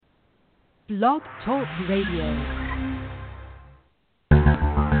Blog Talk Radio.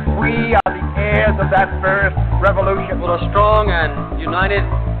 We are the heirs of that first revolution. Will a strong and united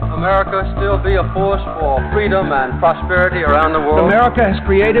America still be a force for freedom and prosperity around the world? America has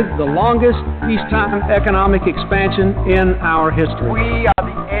created the longest peacetime economic expansion in our history. We are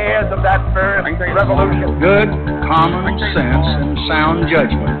the heirs of that first revolution. Good common sense and sound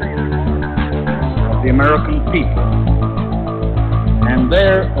judgment of the American people and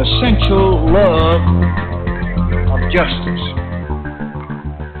their essential love of justice.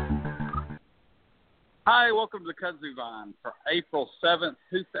 Hi, welcome to the Kudzu Vine for April 7th,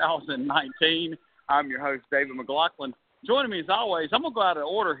 2019. I'm your host, David McLaughlin. Joining me as always, I'm going to go out of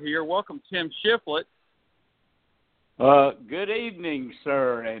order here. Welcome, Tim Shiflett. Good evening,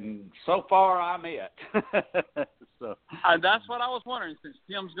 sir, and so far I'm it. That's what I was wondering. Since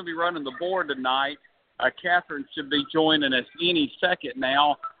Tim's going to be running the board tonight, Catherine should be joining us any second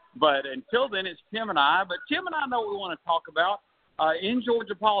now. But until then, it's Tim and I. But Tim and I know what we want to talk about. In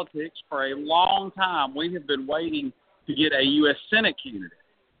Georgia politics, for a long time, we have been waiting to get a U.S. Senate candidate.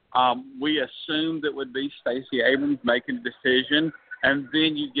 We assumed it would be Stacey Abrams making a decision, and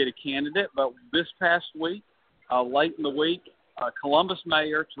then you'd get a candidate. But this past week, late in the week, Columbus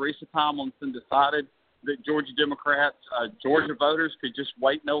Mayor Teresa Tomlinson decided that Georgia Democrats, Georgia voters could just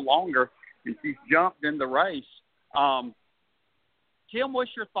wait no longer, and she's jumped in the race. Tim,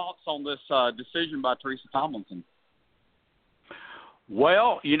 what's your thoughts on this decision by Teresa Tomlinson?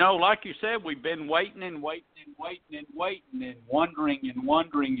 Well, you know, like you said, we've been waiting and wondering.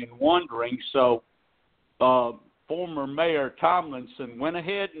 So former Mayor Tomlinson went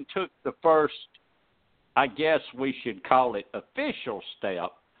ahead and took the first, I guess we should call it, official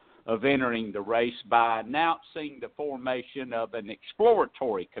step of entering the race by announcing the formation of an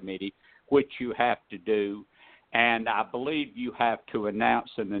exploratory committee, which you have to do. And I believe you have to announce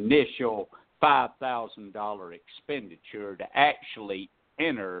an initial $5,000 expenditure to actually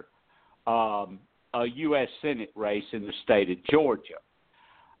enter a U.S. Senate race in the state of Georgia.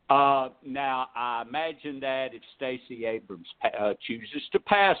 Now, I imagine that if Stacey Abrams chooses to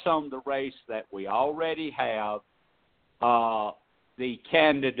pass on the race, that we already have the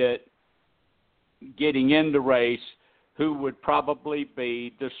candidate getting in the race who would probably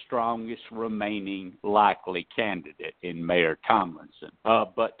be the strongest remaining likely candidate in Mayor Tomlinson.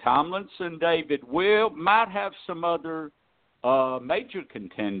 But Tomlinson, David, might have some other major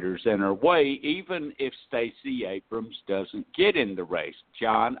contenders in her way, even if Stacey Abrams doesn't get in the race.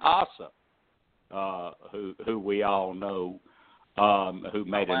 Jon Ossoff, who we all know, who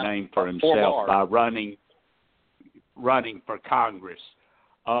made a name for himself by running for Congress.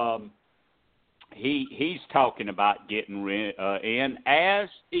 He's talking about getting in, as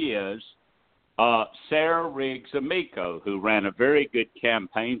is Sarah Riggs Amico, who ran a very good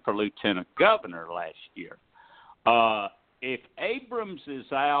campaign for lieutenant governor last year. If Abrams is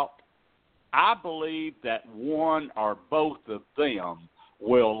out, I believe that one or both of them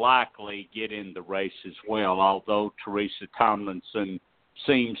will likely get in the race as well, although Teresa Tomlinson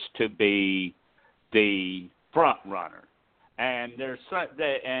seems to be the front runner. And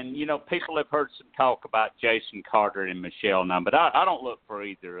you know, people have heard some talk about Jason Carter and Michelle Nunn, but I don't look for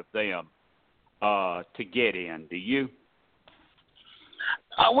either of them to get in. Do you?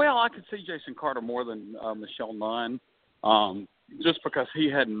 Well, I could see Jason Carter more than Michelle Nunn, just because he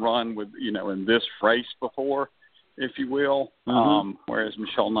hadn't run with, you know, in this race before, if you will, whereas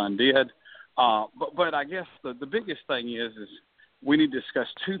Michelle Nunn did. But I guess the biggest thing is we need to discuss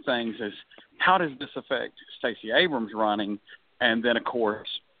two things: is how does this affect Stacey Abrams running, and then of course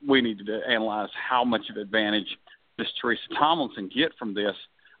we need to analyze how much of advantage does Teresa Tomlinson get from this.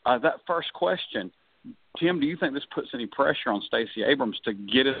 That first question, Tim, do you think this puts any pressure on Stacey Abrams to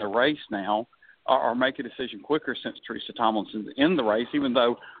get in the race now, or make a decision quicker since Teresa Tomlinson's in the race, even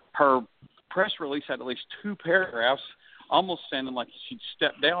though her press release had at least two paragraphs almost sounding like she'd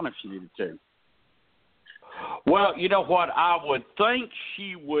step down if she needed to? Well, you know what? I would think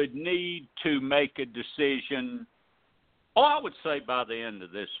she would need to make a decision, I would say by the end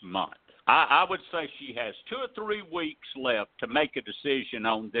of this month. I would say she has 2 or 3 weeks left to make a decision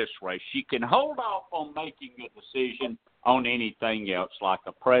on this race. She can hold off on making a decision on anything else, like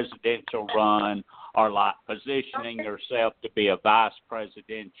a presidential run or like positioning herself to be a vice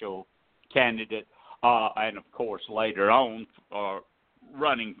presidential candidate, and, of course, later on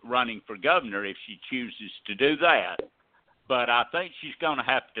running for governor if she chooses to do that. But I think she's going to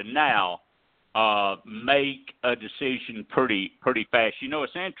have to now make a decision pretty fast. You know,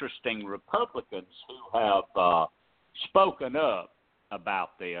 it's interesting, Republicans who have spoken up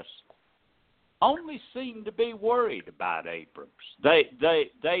about this only seem to be worried about Abrams.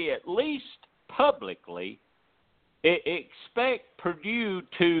 They at least publicly expect Perdue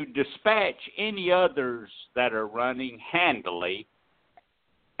to dispatch any others that are running handily.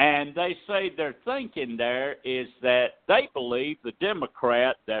 And they say their thinking there is that they believe the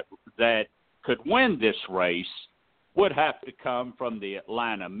Democrat that could win this race would have to come from the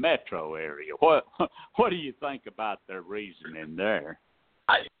Atlanta metro area. What do you think about their reasoning there?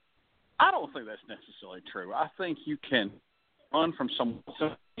 I don't think that's necessarily true. I think you can run from someone.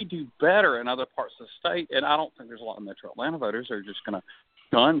 So they do better in other parts of the state, and I don't think there's a lot of Metro Atlanta voters that are just going to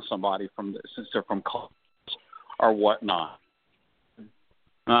gun somebody since they're from college or whatnot.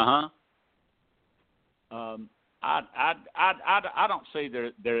 I don't see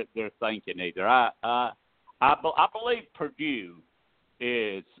their thinking either. I believe Perdue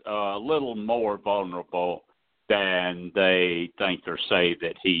is a little more vulnerable than they think or say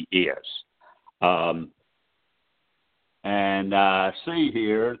that he is. And I see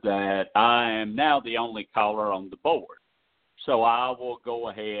here that I am now the only caller on the board. So I will go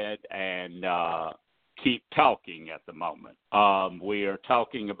ahead and keep talking at the moment. We are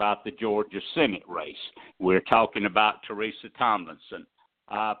talking about the Georgia Senate race. We're talking about Teresa Tomlinson.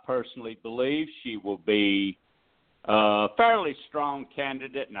 I personally believe she will be a fairly strong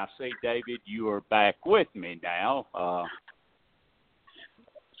candidate, and I see, David, you are back with me now. I'm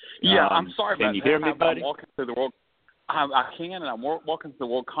sorry about that. Can you hear me, buddy? I'm walking through the world. I can, and I'm walking to the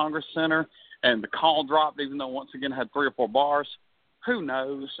World Congress Center, and the call dropped, even though once again I had 3 or 4 bars. Who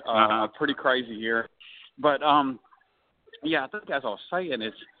knows? Pretty crazy here. But, I think as I was saying,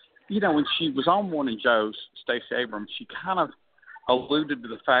 it's, when she was on Morning Joe's, Stacey Abrams, she kind of alluded to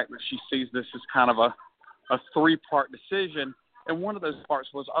the fact that she sees this as kind of a 3-part decision, and one of those parts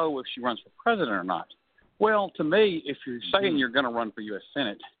was, if she runs for president or not. Well, to me, if you're saying you're going to run for U.S.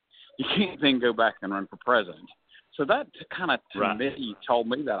 Senate, you can't then go back and run for president. So that kind of, to me, told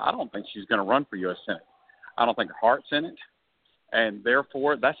me that I don't think she's going to run for U.S. Senate. I don't think her heart's in it, and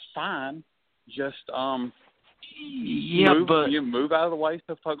therefore that's fine. Just move out of the way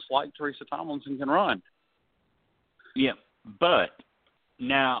so folks like Teresa Tomlinson can run. Yeah, but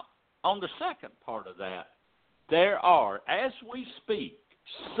now on the second part of that, there are, as we speak,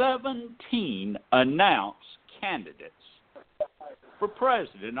 17 announced candidates for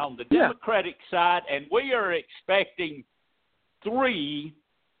president on the Democratic side, and we are expecting 3,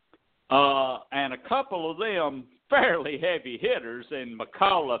 and a couple of them fairly heavy hitters in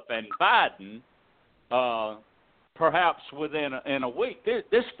McAuliffe and Biden, perhaps within a week.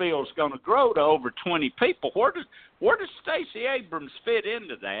 This field's going to grow to over 20 people. Where does Stacey Abrams fit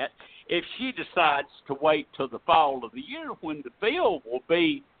into that if she decides to wait till the fall of the year when the field will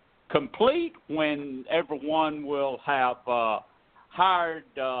be complete, when everyone will have hired,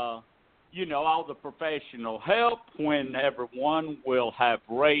 all the professional help, when everyone will have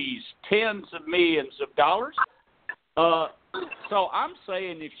raised tens of millions of dollars? So I'm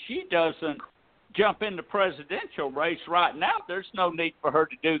saying if she doesn't jump in the presidential race right now, there's no need for her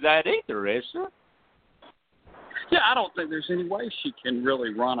to do that either, is there? Yeah, I don't think there's any way she can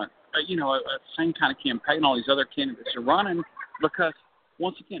really run a same kind of campaign all these other candidates are running, because,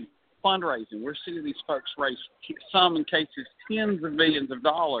 once again, fundraising. We're seeing these folks raise, some in cases, tens of millions of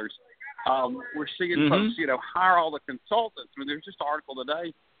dollars. We're seeing folks, hire all the consultants. I mean, there's just an article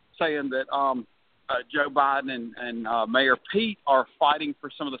today saying that Joe Biden and Mayor Pete are fighting for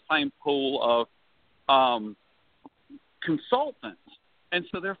some of the same pool of consultants. And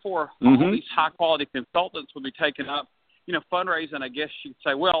so, therefore, all these high-quality consultants will be taken up. Fundraising, I guess you'd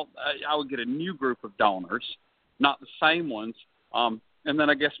say, well, I would get a new group of donors, not the same ones. And then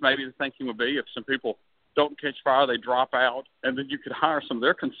I guess maybe the thinking would be if some people don't catch fire, they drop out, and then you could hire some of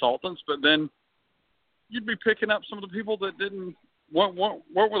their consultants. But then you'd be picking up some of the people that weren't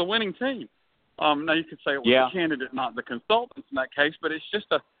with a winning team. Now, you could say it was the candidate, not the consultants in that case, but it's just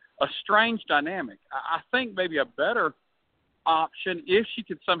a strange dynamic. I think maybe a better option, if she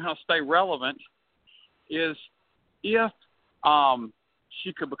could somehow stay relevant, is if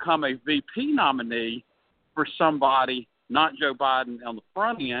she could become a VP nominee for somebody, not Joe Biden on the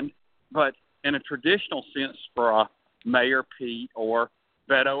front end, but in a traditional sense for a Mayor Pete or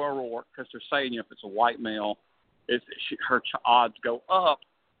Beto O'Rourke, because they're saying if it's a white male, her odds go up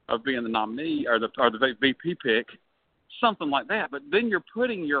of being the nominee or the VP pick, something like that. But then you're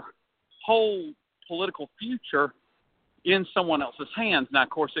putting your whole political future in someone else's hands. Now, of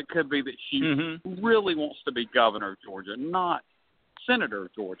course, it could be that she really wants to be governor of Georgia, not senator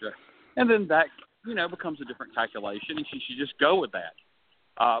of Georgia. And then that, becomes a different calculation, and she should just go with that.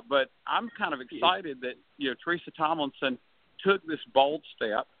 But I'm kind of excited that, Teresa Tomlinson took this bold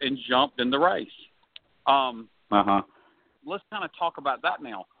step and jumped in the race. Let's kind of talk about that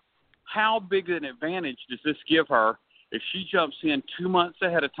now. How big an advantage does this give her if she jumps in 2 months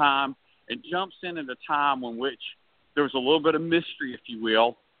ahead of time and jumps in at a time in which there was a little bit of mystery, if you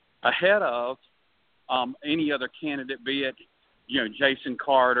will, ahead of any other candidate, be it, Jason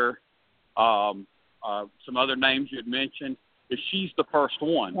Carter, some other names you had mentioned, if she's the first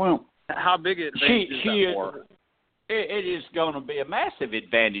one? Well, how big an advantage is that for her? It is going to be a massive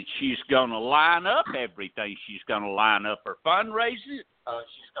advantage. She's going to line up everything. She's going to line up her fundraisers.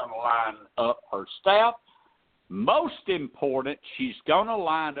 She's going to line up her staff. Most important, she's going to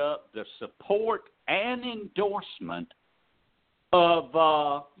line up the support and endorsement of,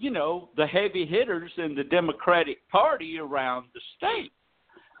 the heavy hitters in the Democratic Party around the state.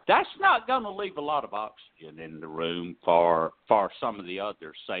 That's not going to leave a lot of oxygen in the room for some of the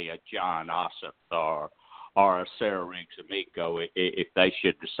others, say a John Ossoff or a Sarah Riggs Amico, if they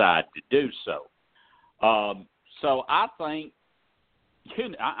should decide to do so. So I think,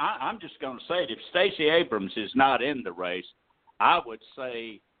 I'm just going to say it, if Stacey Abrams is not in the race, I would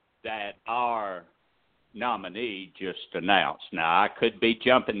say that our nominee just announced. Now, I could be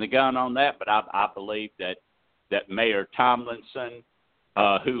jumping the gun on that, but I believe that Mayor Tomlinson,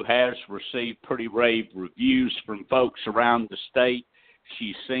 who has received pretty rave reviews from folks around the state,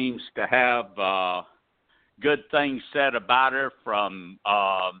 she seems to have good things said about her, from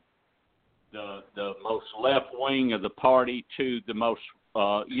the most left wing of the party to the most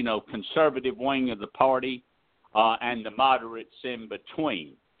conservative wing of the party, and the moderates in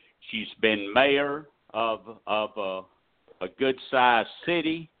between. She's been mayor of a good sized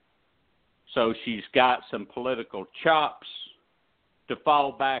city, so she's got some political chops to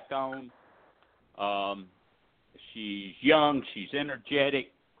fall back on. She's young, she's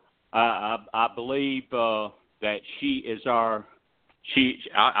energetic. I believe that she is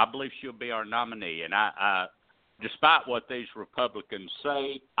I believe she'll be our nominee. And I despite what these Republicans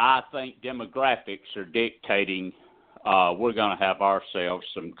say, I think demographics are dictating we're going to have ourselves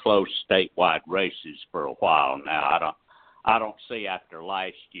some close statewide races for a while now. I don't see after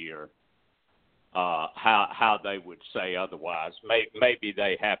last year how they would say otherwise. Maybe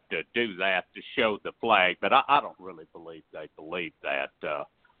they have to do that to show the flag, but I don't really believe they believe that.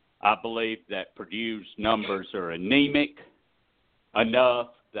 I believe that Perdue's numbers are anemic enough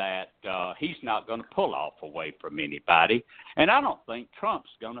that he's not going to pull off away from anybody. And I don't think Trump's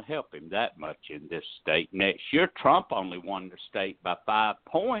going to help him that much in this state next year. Trump only won the state by 5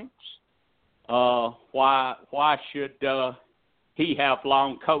 points. Why should he have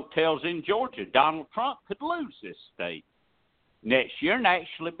long coattails in Georgia? Donald Trump could lose this state next year and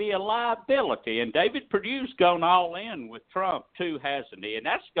actually be a liability. And David Perdue's gone all in with Trump too, hasn't he? And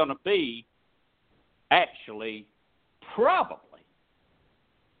that's going to be actually probably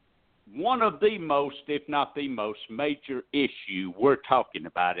one of the most, if not the most, major issue we're talking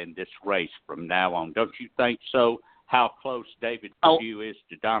about in this race from now on. Don't you think so? How close David Perdue is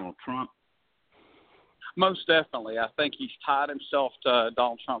to Donald Trump? Most definitely. I think he's tied himself to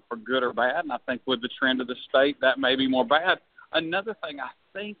Donald Trump for good or bad, and I think with the trend of the state, that may be more bad. Another thing, I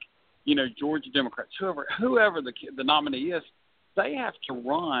think, Georgia Democrats, whoever the nominee is, they have to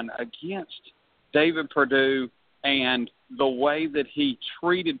run against David Perdue and the way that he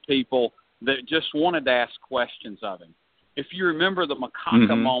treated people that just wanted to ask questions of him. If you remember the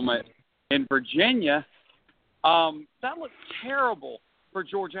Macaca moment in Virginia, that looked terrible for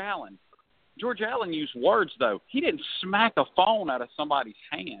George Allen. George Allen used words, though. He didn't smack a phone out of somebody's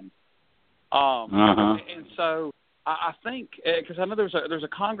hand. And so I think, because I know there's a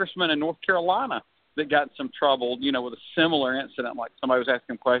congressman in North Carolina that got in some trouble, with a similar incident, like somebody was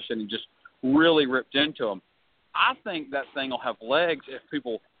asking a question and just really ripped into him. I think that thing will have legs if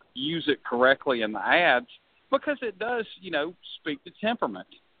people use it correctly in the ads, because it does, speak to temperament.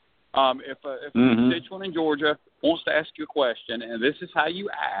 If a constituent in Georgia wants to ask you a question, and this is how you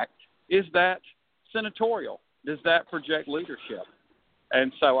act, is that senatorial? Does that project leadership?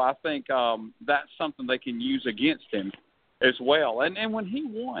 And so I think that's something they can use against him as well. And when he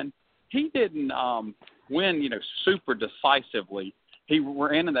won, he didn't win, super decisively. He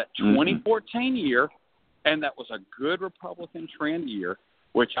ran in that 2014 year, and that was a good Republican trend year,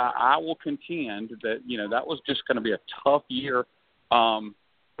 which I will contend that, that was just going to be a tough year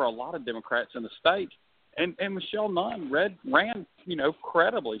for a lot of Democrats in the state. And Michelle Nunn ran,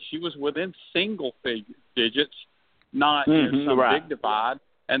 credibly. She was within single digits, not some big divide.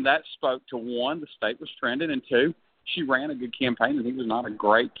 And that spoke to, one, the state was trending, and two, she ran a good campaign, and he was not a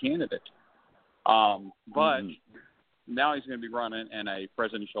great candidate. But now he's going to be running in a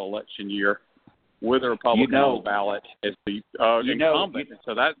presidential election year with a Republican on the ballot as the incumbent.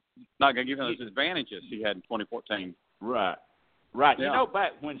 So that's not going to give him those advantages he had in 2014. Right. Yeah. You know,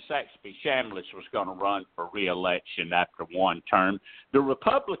 back when Saxby Chambliss was going to run for re-election after one term, the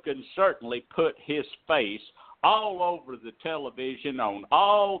Republicans certainly put his face all over the television, on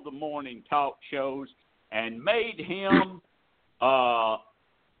all the morning talk shows, and made him, turned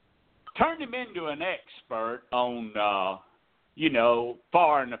him into an expert on,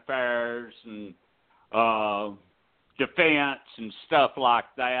 foreign affairs and defense and stuff like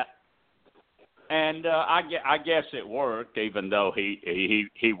that. And I guess it worked, even though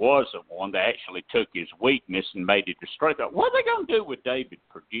he wasn't one. They actually took his weakness and made it a strength. What are they going to do with David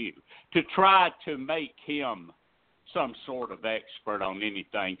Perdue to try to make him some sort of expert on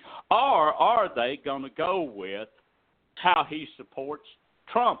anything? Or are they going to go with how he supports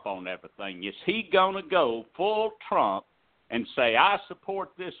Trump on everything? Is he going to go full Trump and say, I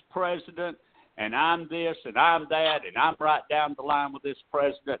support this president, and I'm this, and I'm that, and I'm right down the line with this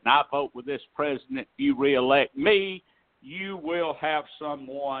president, and I vote with this president. If you reelect me, you will have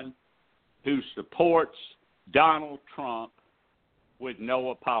someone who supports Donald Trump with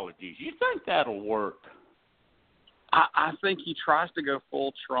no apologies. You think that'll work? I think he tries to go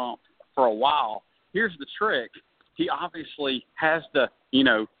full Trump for a while. Here's the trick. He obviously has to,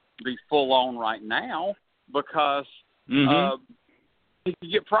 be full on right now because he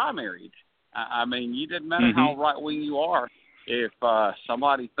could get primaried. I mean, you didn't matter how right-wing you are. If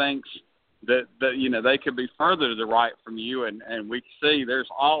somebody thinks that they could be further to the right from you, and we see there's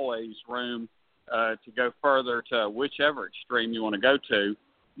always room to go further to whichever extreme you want to go to,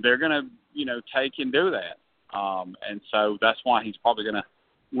 they're going to, take and do that. And so that's why he's probably going to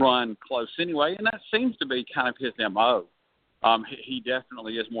run close anyway, and that seems to be kind of his M.O. He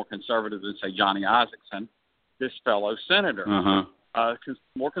definitely is more conservative than, say, Johnny Isakson, this fellow senator.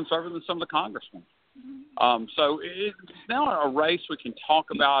 More conservative than some of the congressmen. So it's now a race we can talk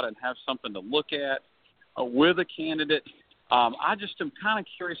about and have something to look at with a candidate. I just am kind of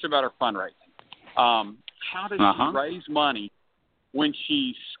curious about her fundraising. How did she raise money when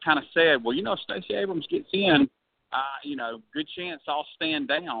she's kind of said, well, Stacey Abrams gets in, good chance I'll stand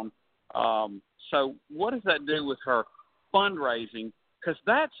down. So what does that do with her fundraising? Because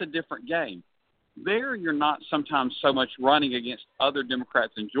that's a different game. There, you're not sometimes so much running against other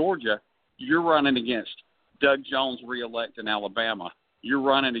Democrats in Georgia. You're running against Doug Jones reelect in Alabama. You're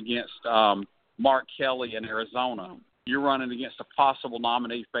running against Mark Kelly in Arizona. You're running against a possible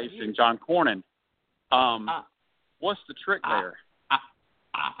nominee facing John Cornyn. What's the trick there?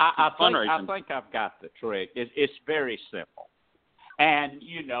 I think I've got the trick. It's very simple. And,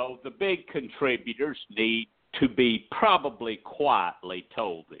 the big contributors need to be probably quietly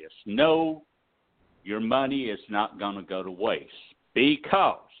told this. No, your money is not going to go to waste,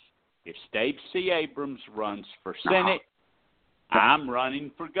 because if Stacey Abrams runs for Senate, I'm running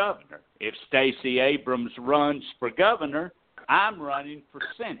for governor. If Stacey Abrams runs for governor, I'm running for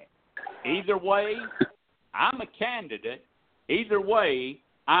Senate. Either way, I'm a candidate. Either way,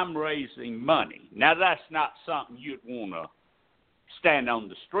 I'm raising money. Now, that's not something you'd want to stand on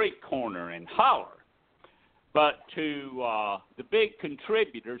the street corner and holler. But to the big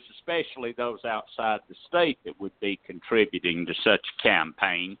contributors, especially those outside the state that would be contributing to such a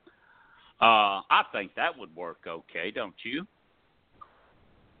campaign, I think that would work okay, don't you?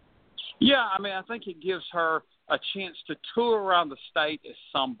 Yeah, I think it gives her a chance to tour around the state as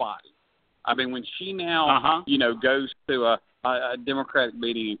somebody. When she now, goes to a Democratic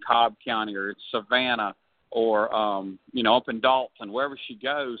meeting in Cobb County or Savannah or, up in Dalton, wherever she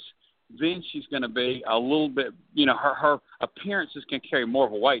goes, then she's going to be a little bit, her appearances can carry more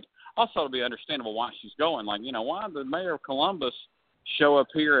of a weight. Also, it'll be understandable why she's going. Like, why did the mayor of Columbus show up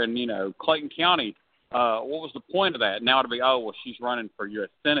here in, Clayton County? What was the point of that? Now it'll be, she's running for U.S.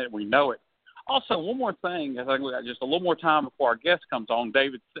 Senate. We know it. Also, one more thing. I think we got just a little more time before our guest comes on.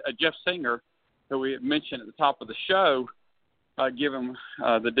 Jeff Singer, who we had mentioned at the top of the show, given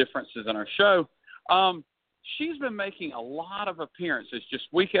the differences in our show. She's been making a lot of appearances just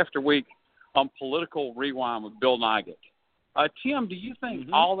week after week on Political Rewind with Bill Nigut. Tim, do you think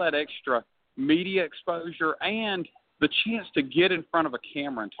all that extra media exposure and the chance to get in front of a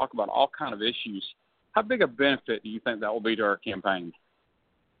camera and talk about all kind of issues, how big a benefit do you think that will be to our campaign?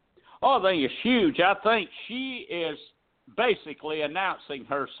 Oh, I think it's huge. I think she is basically announcing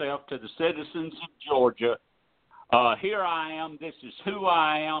herself to the citizens of Georgia. Here I am. This is who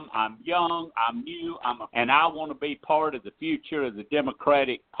I am. I'm young. I'm new. And I want to be part of the future of the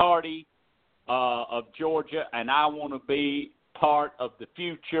Democratic Party of Georgia, and I want to be part of the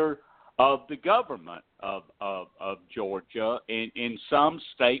future of the government of Georgia in some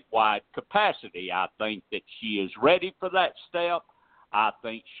statewide capacity. I think that she is ready for that step. I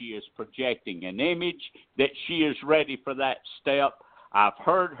think she is projecting an image that she is ready for that step. I've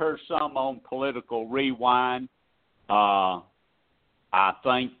heard her some on Political Rewind. I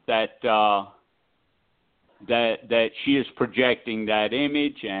think that that she is projecting that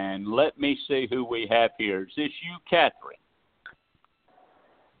image. And let me see who we have here. Is this you, Catherine?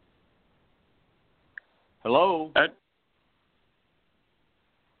 Hello?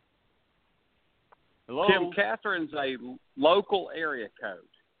 Hello? Tim, Catherine's a local area code.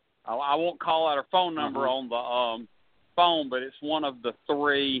 I won't call out her phone number on the phone, but it's one of the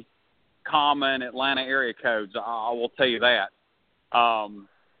 3 common Atlanta area codes. I will tell you that.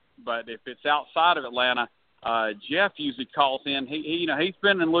 But if it's outside of Atlanta, Jeff usually calls in. He's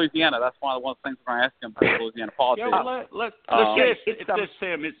been in Louisiana. That's one of the things we're going to ask him about Louisiana politics. Yeah, let's this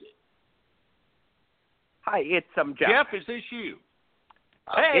Tim. Hi, it's Jeff. Jeff, is this you?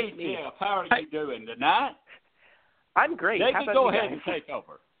 Hey, Jeff, how are you doing tonight? I'm great. David, go ahead and take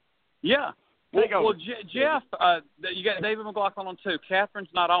over. Yeah. Take over. Well, Jeff, you got David McLaughlin on too.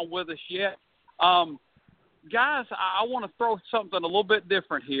 Catherine's not on with us yet. Guys, I want to throw something a little bit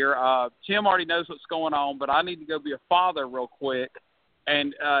different here. Tim already knows what's going on, but I need to go be a father real quick.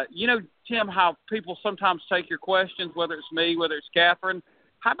 And, Tim, how people sometimes take your questions, whether it's me, whether it's Catherine.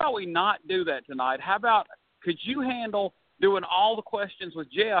 How about we not do that tonight? How about could you handle doing all the questions with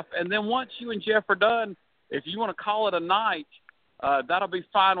Jeff, and then once you and Jeff are done, if you want to call it a night, that'll be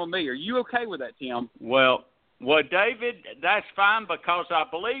fine with me. Are you okay with that, Tim? Well, David, that's fine because I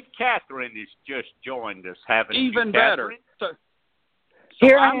believe Catherine has just joined us. Even better. So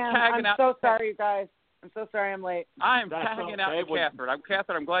here I'm I am. tagging I'm out. so sorry, you guys. I'm so sorry I'm late. I am tagging out to Catherine.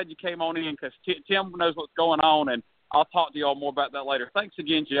 Catherine, I'm glad you came on in because Tim knows what's going on, and I'll talk to you all more about that later. Thanks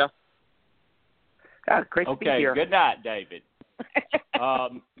again, Jeff. Great to be here. Okay, good night, David.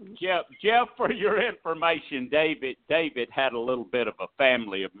 Jeff, for your information, David had a little bit of a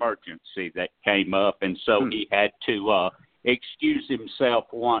family emergency that came up, and so he had to excuse himself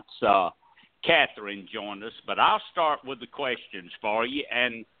once Catherine joined us. But I'll start with the questions for you.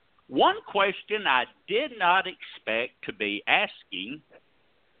 And one question I did not expect to be asking,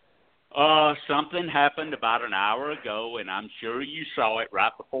 something happened about an hour ago, and I'm sure you saw it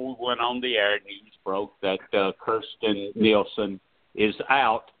right before we went on the air. News broke that Kirstjen Nielsen is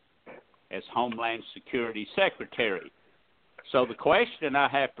out as Homeland Security Secretary. So the question I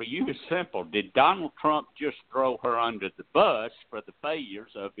have for you is simple. Did Donald Trump just throw her under the bus for the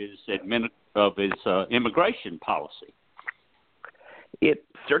failures of his immigration policy? It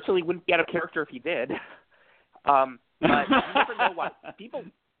certainly wouldn't be out of character if he did. But you never know what.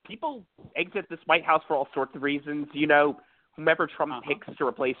 People exit this White House for all sorts of reasons. Whomever Trump picks to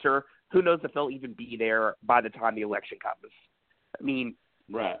replace her, who knows if they'll even be there by the time the election comes. I mean,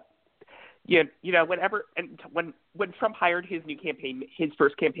 right. When Trump hired his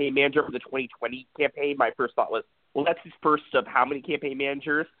first campaign manager for the 2020 campaign, my first thought was, well, that's his first of how many campaign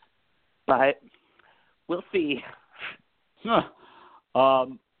managers? But we'll see. That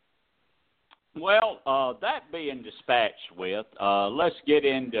being dispatched with, let's get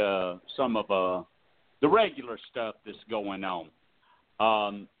into some of the regular stuff that's going on.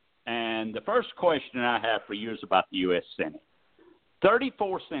 And the first question I have for you is about the U.S. Senate.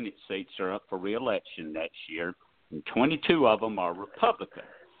 34 Senate seats are up for re-election next year, and 22 of them are Republican.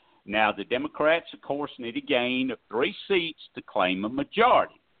 Now, the Democrats, of course, need a gain of 3 seats to claim a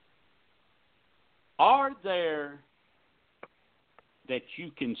majority. Are there, that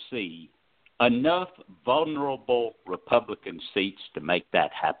you can see, enough vulnerable Republican seats to make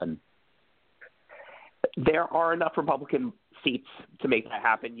that happen? There are enough Republican seats to make that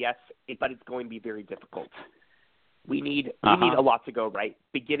happen, yes, but it's going to be very difficult. We need a lot to go right,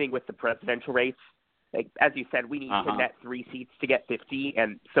 beginning with the presidential race. Like, as you said, we need to net 3 seats to get 50,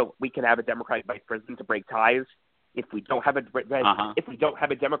 and so we can have a Democratic vice president to break ties. If we don't have a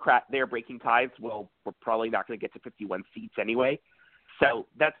Democrat there breaking ties, well, we're probably not going to get to 51 seats anyway. So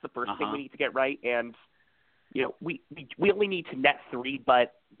that's the first thing we need to get right. And we only need to net 3,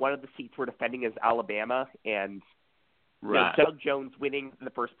 but one of the seats we're defending is Alabama, and Doug Jones winning in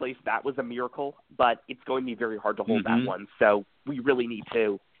the first place, that was a miracle, but it's going to be very hard to hold that one. So we really need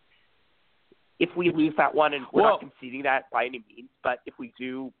to, if we lose that one, and we're not conceding that by any means, but if we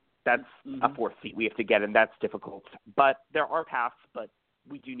do, that's a 4th seat we have to get, and that's difficult. But there are paths, but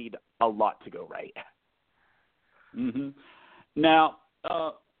we do need a lot to go right. Now,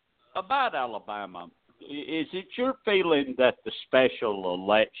 about Alabama, is it your feeling that the special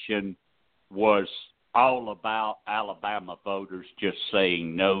election was all about Alabama voters just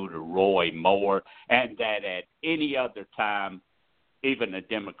saying no to Roy Moore, and that at any other time, even a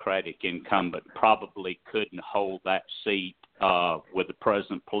Democratic incumbent probably couldn't hold that seat with the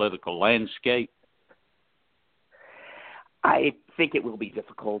present political landscape? I think it will be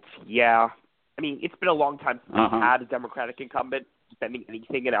difficult, yeah. I mean, it's been a long time since we've had a Democratic incumbent defending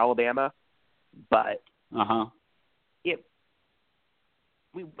anything in Alabama, but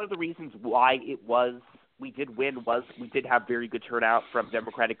one of the reasons why we did win was we did have very good turnout from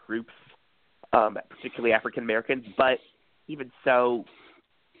Democratic groups, particularly African Americans. But even so,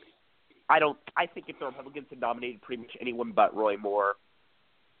 I think if the Republicans had nominated pretty much anyone but Roy Moore,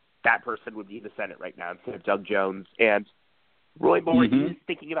 that person would be in the Senate right now instead of Doug Jones. And Roy Moore is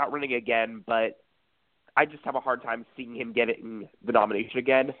thinking about running again, but I just have a hard time seeing him getting the nomination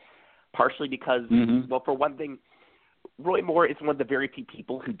again, partially because, well, for one thing, Roy Moore is one of the very few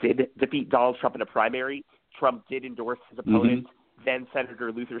people who did defeat Donald Trump in a primary. Trump did endorse his opponent, then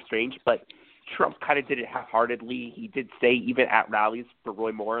Senator Luther Strange, but Trump kind of did it half-heartedly. He did say, even at rallies for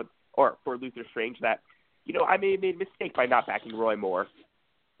Roy Moore or for Luther Strange, that, I may have made a mistake by not backing Roy Moore.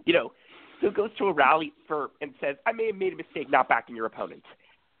 So goes to a rally and says, I may have made a mistake not backing your opponent.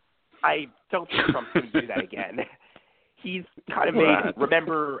 I don't think Trump's going to do that again. He's kind of made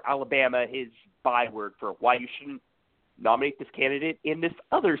Remember Alabama his byword for why you shouldn't nominate this candidate in this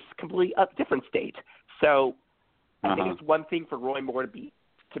other completely different state. So I think it's one thing for Roy Moore to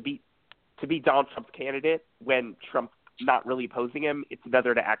be Donald Trump's candidate when Trump's not really opposing him. It's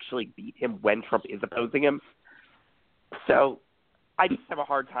another to actually beat him when Trump is opposing him. So I just have a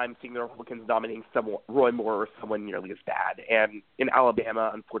hard time seeing the Republicans nominating Roy Moore or someone nearly as bad. And in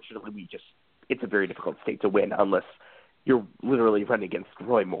Alabama, unfortunately, it's a very difficult state to win unless you're literally running against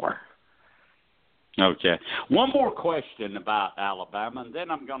Roy Moore. Okay. One more question about Alabama, and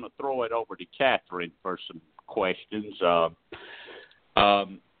then I'm going to throw it over to Catherine for some questions.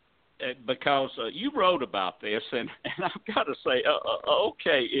 Because you wrote about this, and I've got to say,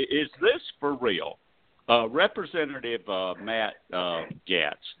 okay, is this for real? Representative Matt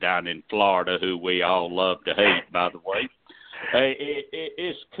Gaetz down in Florida, who we all love to hate, by the way,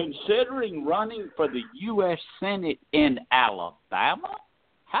 is considering running for the U.S. Senate in Alabama?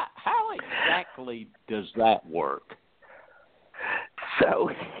 How exactly does that work? So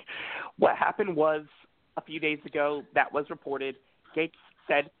what happened was a few days ago, that was reported. Gaetz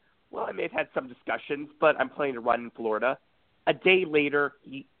said, well, I may have had some discussions, but I'm planning to run in Florida. A day later,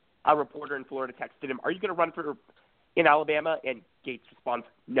 a reporter in Florida texted him, are you going to run in Alabama? And Gaetz responds,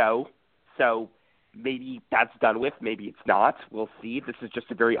 no. So maybe that's done with. Maybe it's not. We'll see. This is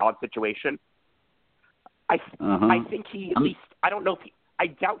just a very odd situation. I think he at least – I don't know if I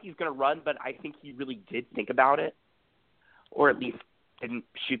doubt he's going to run, but I think he really did think about it, or at least didn't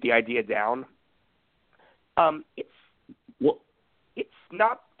shoot the idea down.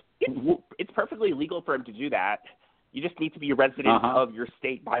 It's perfectly legal for him to do that. You just need to be a resident of your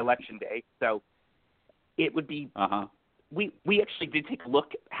state by Election Day. So it would be we actually did take a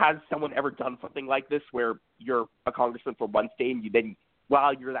look. Has someone ever done something like this where you're a congressman for one state and you then,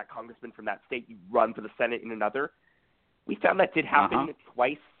 while you're that congressman from that state, you run for the Senate in another? We found that did happen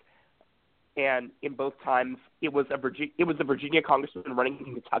twice, and in both times it was a Virginia congressman running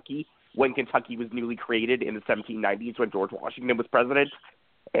in Kentucky when Kentucky was newly created in the 1790s when George Washington was president,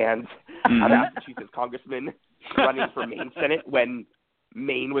 and a Massachusetts congressman running for Maine Senate when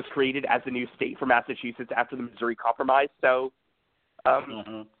Maine was created as a new state for Massachusetts after the Missouri Compromise. So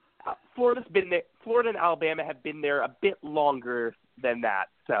Florida's been there. Florida and Alabama have been there a bit longer than that.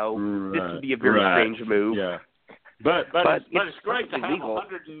 So this would be a very strange move. Yeah. But it's great to have a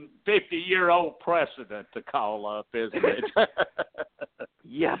 150-year-old precedent to call up, isn't it?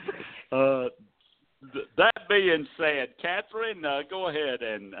 Yep. That being said, Catherine, go ahead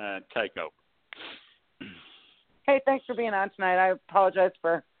and take over. Hey, thanks for being on tonight. I apologize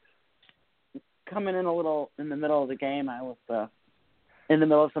for coming in a little in the middle of the game. I was in the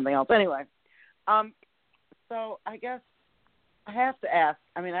middle of something else. Anyway, so I guess I have to ask.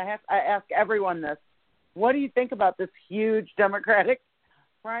 I ask everyone this. What do you think about this huge Democratic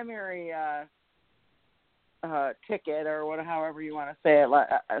primary ticket, or however you want to say it?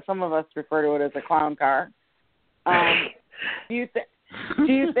 Some of us refer to it as a clown car. Do you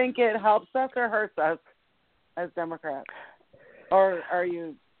think it helps us or hurts us as Democrats, or are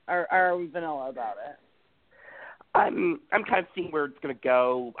we vanilla about it? I'm kind of seeing where it's going to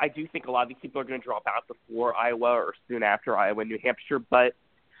go. I do think a lot of these people are going to drop out before Iowa or soon after Iowa and New Hampshire, but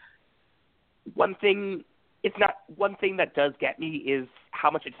one thing that does get me is how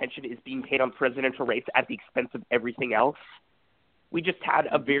much attention is being paid on the presidential race at the expense of everything else. We just had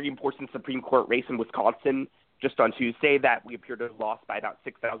a very important Supreme Court race in Wisconsin just on Tuesday that we appear to have lost by about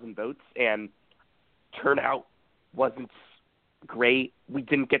 6,000 votes, and turnout wasn't great. We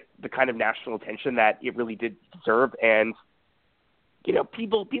didn't get the kind of national attention that it really did deserve, and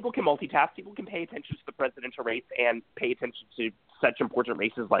people can multitask. People can pay attention to the presidential race and pay attention to such important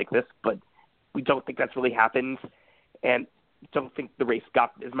races like this, but we don't think that's really happened, and don't think the race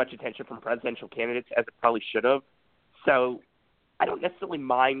got as much attention from presidential candidates as it probably should have. So I don't necessarily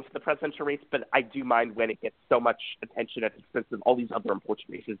mind the presidential race, but I do mind when it gets so much attention at the expense of all these other important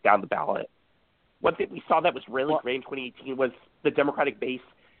races down the ballot. One thing we saw that was really great in 2018 was the Democratic base.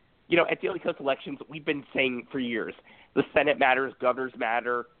 At Daily Kos elections, we've been saying for years, the Senate matters, governors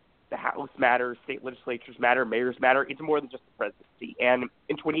matter, the House matters, state legislatures matter, mayors matter. It's more than just the presidency. And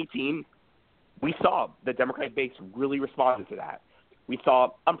in 2018, we saw the Democratic base really responded to that. We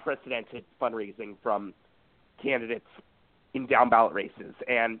saw unprecedented fundraising from candidates in down ballot races,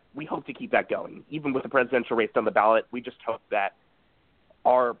 and we hope to keep that going. Even with the presidential race on the ballot, we just hope that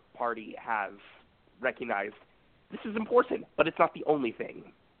our party has recognized this is important, but it's not the only thing.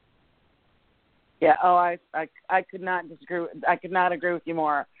 Yeah, I could not disagree. I could not agree with you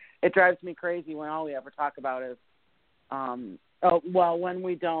more. It drives me crazy when all we ever talk about is, when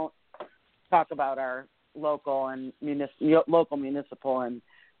we don't talk about our local and municipal and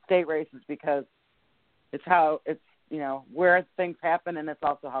state races, because it's where things happen, and it's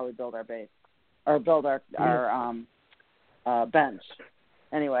also how we build our base or build our bench.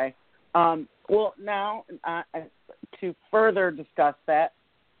 Anyway, now to further discuss that,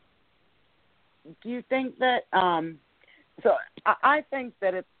 do you think that? So I think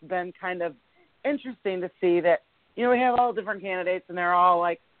that it's been kind of interesting to see that we have all different candidates and they're all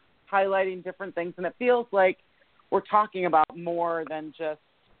like highlighting different things, and it feels like we're talking about more than just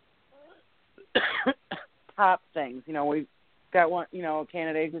top things. We've got one, a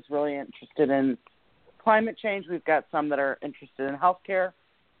candidate who's really interested in climate change. We've got some that are interested in healthcare,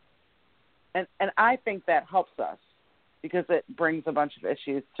 and I think that helps us because it brings a bunch of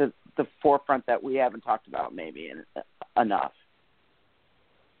issues to the forefront that we haven't talked about maybe enough.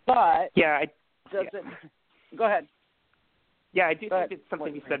 But go ahead. Yeah, I do think it's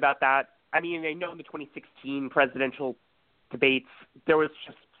something you said about that. I mean, I know in the 2016 presidential debates, there was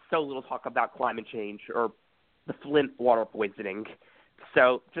just so little talk about climate change or the Flint water poisoning.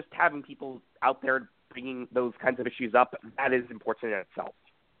 So just having people out there bringing those kinds of issues up, that is important in itself.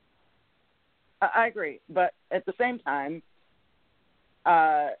 I agree, but at the same time,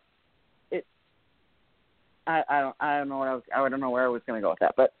 I don't know where I was going to go with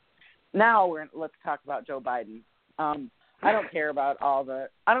that. But now let's talk about Joe Biden. I don't care about all the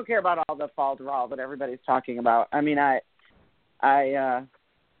falderall that everybody's talking about. I mean, I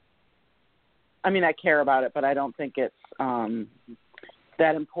care about it, but I don't think it's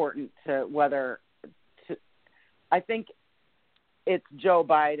that important to whether. I think it's Joe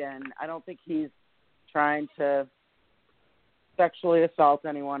Biden. I don't think he's trying to sexually assault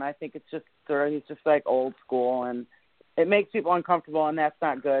anyone. I think he's just like old school, and it makes people uncomfortable, and that's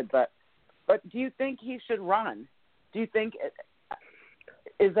not good. But do you think he should run? Do you think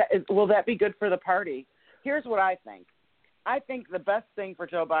will that be good for the party? Here's what I think. I think the best thing for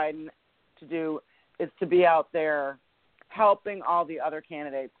Joe Biden to do is to be out there helping all the other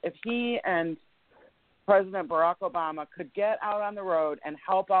candidates. If he and President Barack Obama could get out on the road and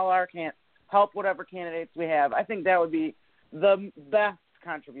help help whatever candidates we have, I think that would be the best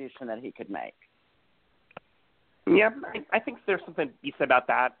contribution that he could make. Yeah, I think there's something to be said about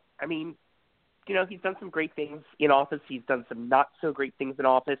that. I mean, he's done some great things in office. He's done some not so great things in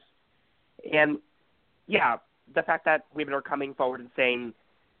office. And, yeah, the fact that women are coming forward and saying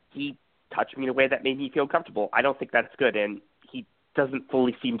he touched me in a way that made me feel comfortable, I don't think that's good. And he doesn't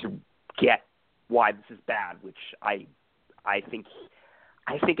fully seem to get why this is bad, which I think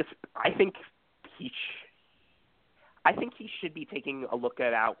he should be taking a look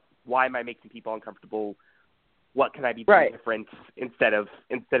at why am I making people uncomfortable? What can I be doing different instead of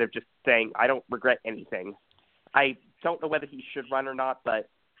just saying I don't regret anything. I don't know whether he should run or not, but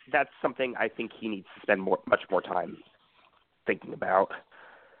that's something I think he needs to spend much more time thinking about.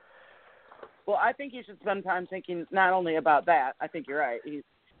 Well, I think he should spend time thinking not only about that. I think you're right. He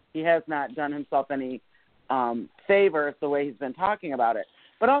has not done himself any favors the way he's been talking about it.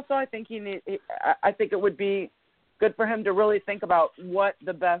 But also, I think I think it would be good for him to really think about what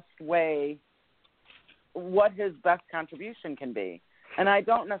his best contribution can be. And I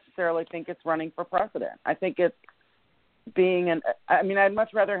don't necessarily think it's running for president. I think it's I'd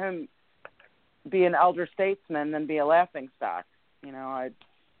much rather him be an elder statesman than be a laughingstock.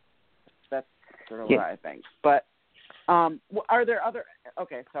 That's sort of what I think. But Are there other?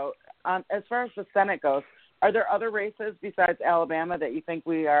 Okay, so as far as the Senate goes, are there other races besides Alabama that you think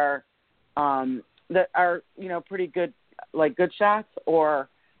we are that are pretty good, like good shots, or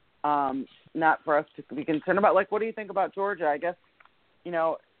not for us to be concerned about? Like, what do you think about Georgia? I guess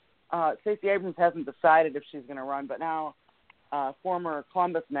Stacey Abrams hasn't decided if she's going to run, but now former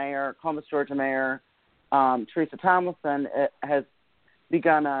Columbus, Georgia Mayor Teresa Tomlinson has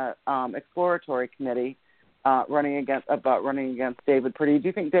begun a exploratory committee running against David Perdue. Do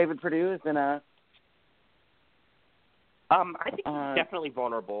you think David Perdue is in a? I think he's definitely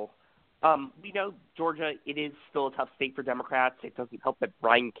vulnerable. We know Georgia, it is still a tough state for Democrats. It doesn't help that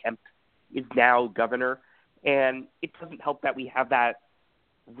Brian Kemp is now governor, and it doesn't help that we have that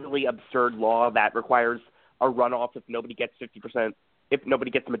really absurd law that requires a runoff if nobody gets 50%, if nobody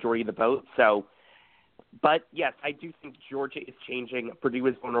gets the majority of the vote. So, but yes, I do think Georgia is changing. Perdue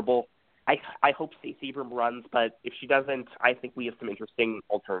is vulnerable. I hope Stacey Abrams runs, but if she doesn't, I think we have some interesting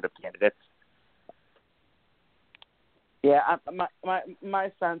alternative candidates. Yeah,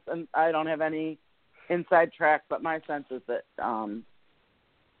 my sense, and I don't have any inside track, but my sense is that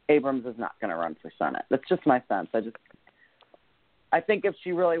Abrams is not going to run for Senate. That's just my sense. I think if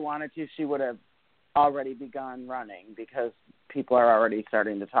she really wanted to, she would have already begun running because people are already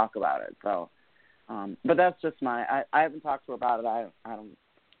starting to talk about it. So, but that's just I haven't talked to her about it. I don't.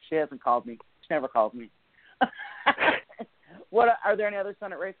 She hasn't called me. She never calls me. What are there any other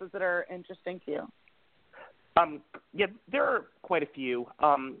Senate races that are interesting to you? Yeah, there are quite a few.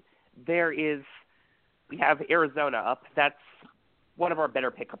 We have Arizona up. That's one of our better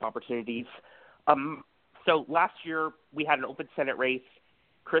pickup opportunities. So last year we had an open Senate race.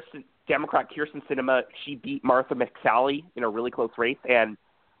 Democrat Kyrsten Sinema, she beat Martha McSally in a really close race. And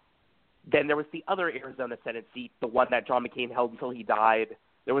then there was the other Arizona Senate seat, the one that John McCain held until he died.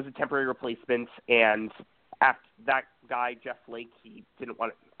 There was a temporary replacement, and after that guy, Jeff Flake,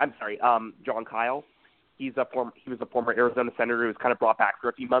 John Kyle. He was a former Arizona senator who was kind of brought back for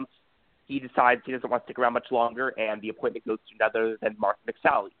a few months. He decides he doesn't want to stick around much longer, and the appointment goes to none other than Martha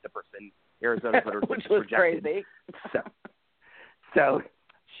McSally, the person Arizona voters which was rejected. Crazy. So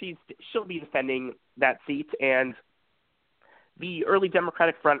she'll be defending that seat, and the early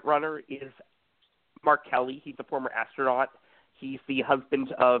Democratic frontrunner is Mark Kelly. He's a former astronaut. He's the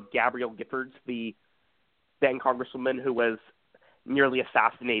husband of Gabrielle Giffords, the then congresswoman who was nearly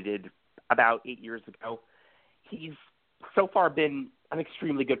assassinated about 8 years ago. He's so far been an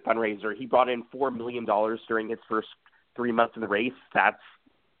extremely good fundraiser. He brought in $4 million during his first 3 months in the race. That's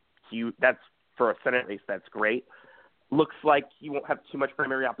huge. That's for a Senate race. That's great. Looks like he won't have too much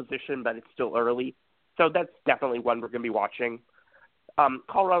primary opposition, but it's still early. So that's definitely one we're going to be watching.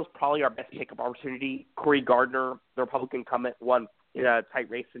 Colorado's probably our best pickup opportunity. Cory Gardner, the Republican incumbent, won in a tight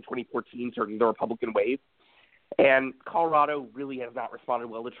race in 2014 during the Republican wave. And Colorado really has not responded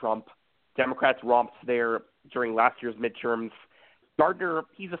well to Trump. Democrats romped there during last year's midterms. Gardner,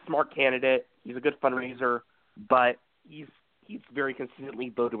 he's a smart candidate. He's a good fundraiser, but he's very consistently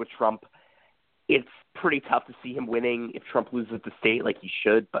voted with Trump. It's pretty tough to see him winning if Trump loses the state like he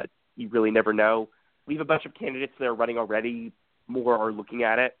should, but you really never know. We have a bunch of candidates that are running already. More are looking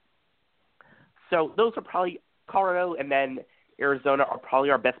at it. So those are probably Colorado and then Arizona are probably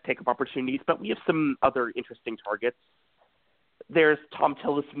our best pickup opportunities, but we have some other interesting targets. There's Tom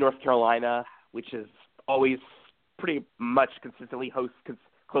Tillis in North Carolina, which is always pretty much consistently hosts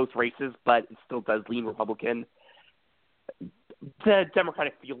close races, but it still does lean Republican. The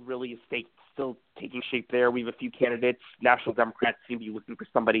Democratic field really is still taking shape there. We have a few candidates. National Democrats seem to be looking for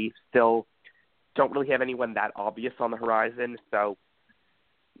somebody still. Don't really have anyone that obvious on the horizon. So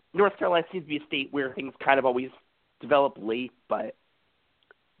North Carolina seems to be a state where things kind of always develop late, but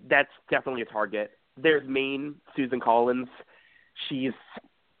that's definitely a target. There's Maine, Susan Collins. She's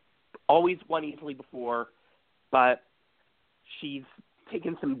always won easily before, but she's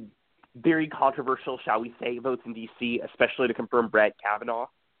taken some very controversial, shall we say, votes in D.C., especially to confirm Brett Kavanaugh.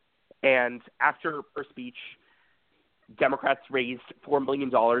 And after her speech, Democrats raised $4 million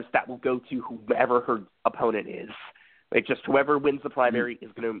that will go to whoever her opponent is. Like just whoever wins the primary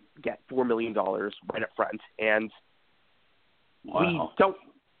is going to get $4 million right up front. And we don't.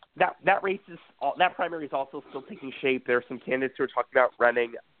 That race that primary is also still taking shape. There are some candidates who are talking about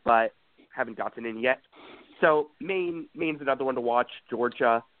running, but haven't gotten in yet. So Maine's another one to watch.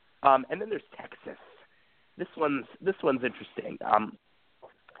 Georgia, and then there's Texas. This one's interesting.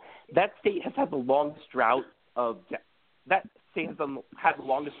 That state has had the longest drought of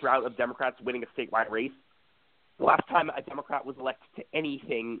Democrats winning a statewide race. The last time a Democrat was elected to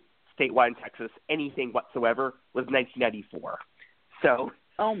anything statewide in Texas, anything whatsoever, was 1994. So.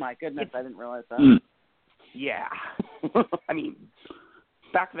 Oh my goodness! I didn't realize that. Yeah. I mean,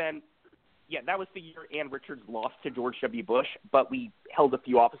 back then, yeah, that was the year Ann Richards lost to George W. Bush, but we held a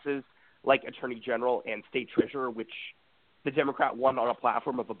few offices like Attorney General and State Treasurer, which the Democrat won on a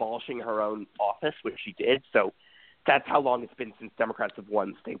platform of abolishing her own office, which she did. So that's how long it's been since Democrats have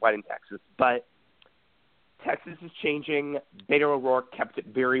won statewide in Texas. But Texas is changing. Beto O'Rourke kept it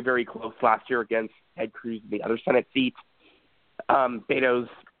very, very close last year against Ted Cruz in the other Senate seat. Beto's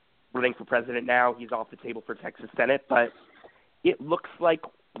running for president now. He's off the table for Texas Senate, but it looks like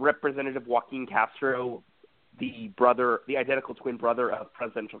Representative Joaquin Castro, the identical twin brother of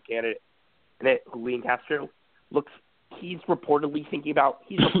presidential candidate Julian Castro, he's reportedly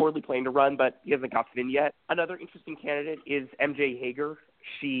planning to run, but he hasn't gotten in yet. Another interesting candidate is MJ Hager.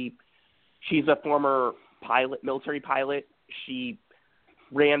 She's a former military pilot. She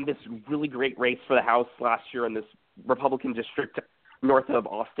ran this really great race for the House last year in this Republican district north of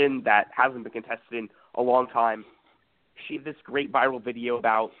Austin that hasn't been contested in a long time. She had this great viral video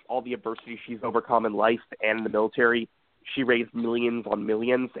about all the adversity she's overcome in life and in the military. She raised millions on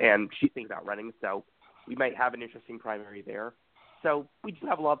millions, and she's thinking about running, so we might have an interesting primary there. So we do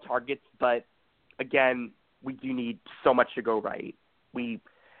have a lot of targets, but, again, we do need so much to go right.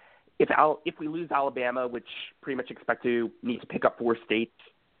 If we lose Alabama, which pretty much expect to need to pick up 4 states,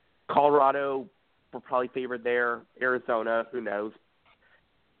 Colorado, we're probably favored there. Arizona, who knows?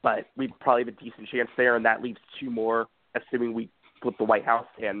 But we probably have a decent chance there, and that leaves 2 more, assuming we flip the White House.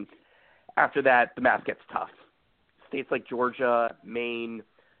 And after that, the math gets tough. States like Georgia, Maine,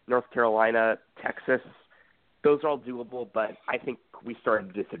 North Carolina, Texas, those are all doable, but I think we start at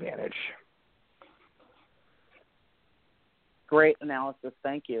a disadvantage. Great analysis.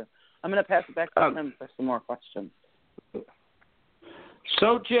 Thank you. I'm going to pass it back to him for some more questions.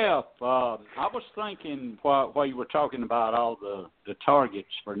 So, Jeff, I was thinking while you were talking about all the targets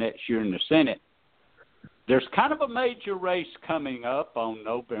for next year in the Senate, there's kind of a major race coming up on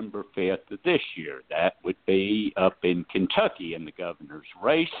November 5th of this year. That would be up in Kentucky in the governor's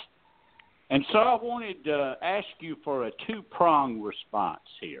race. And so I wanted to ask you for a 2-pronged response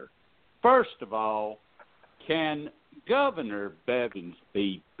here. First of all, can Governor Bevins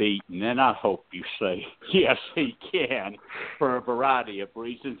be beaten? And I hope you say, yes, he can, for a variety of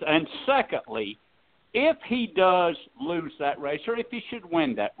reasons. And secondly, if he does lose that race, or if he should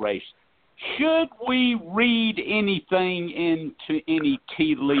win that race, should we read anything into any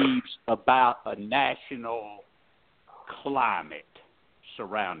tea leaves about a national climate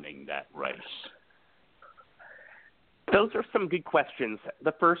surrounding that race? Those are some good questions.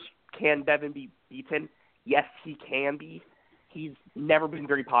 The first, can Bevin be beaten? Yes, he can be. He's never been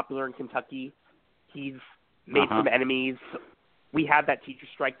very popular in Kentucky. He's made some enemies. We had that teacher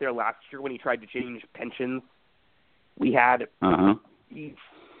strike there last year when he tried to change pensions. We had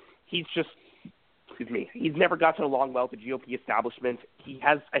he's just, he's never gotten along well with the GOP establishment. He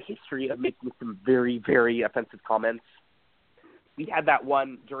has a history of making some very, very offensive comments. We had that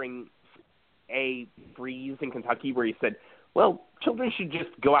one during a freeze in Kentucky where he said, well, children should just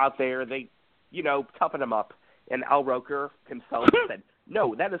go out there. They, toughen them up. And Al Roker himself said,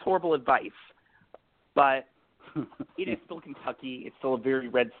 no, that is horrible advice. But it is still Kentucky. It's still a very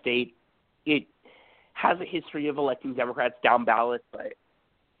red state. It has a history of electing Democrats down ballot, but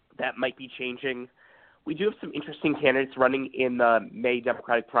that might be changing. We do have some interesting candidates running in the May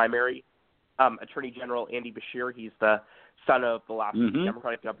Democratic primary. Attorney General Andy Beshear, he's the son of the last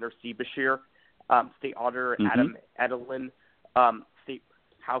Democratic governor, Steve Beshear. State Auditor Adam Edelin, State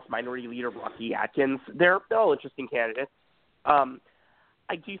House Minority Leader Rocky Atkins. They're all interesting candidates.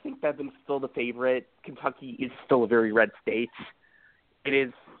 I do think Bevin's still the favorite. Kentucky is still a very red state. It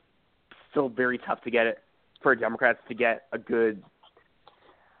is still very tough to get it for Democrats to get a good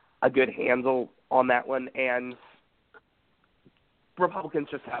handle on that one, and Republicans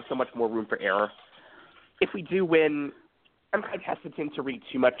just have so much more room for error. If we do win, I'm kind of hesitant to read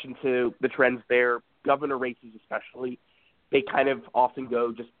too much into the trends there. Governor races especially, they kind of often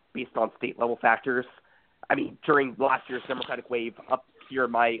go just based on state-level factors. I mean, during last year's Democratic wave up here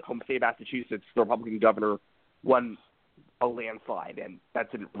in my home state of Massachusetts, the Republican governor won a landslide, and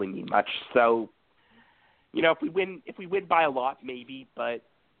that didn't really mean much. So, if we win by a lot, maybe, but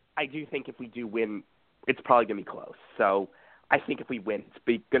I do think if we do win, it's probably going to be close. So I think if we win,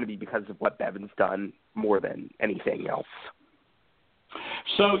 it's going to be because of what Bevin's done more than anything else.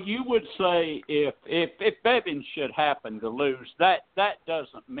 So you would say if Bevin should happen to lose, that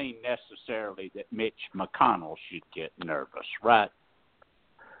doesn't mean necessarily that Mitch McConnell should get nervous, right?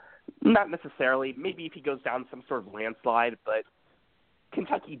 Not necessarily. Maybe if he goes down some sort of landslide, but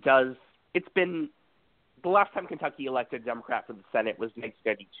Kentucky does. It's been the last time Kentucky elected a Democrat for the Senate was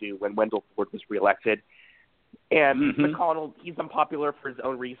 1992 when Wendell Ford was reelected. And McConnell, he's unpopular for his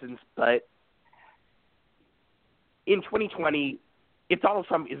own reasons, but in 2020, if Donald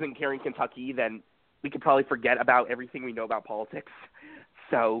Trump isn't carrying Kentucky, then we could probably forget about everything we know about politics.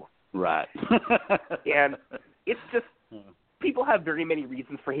 So, right. And it's just, people have very many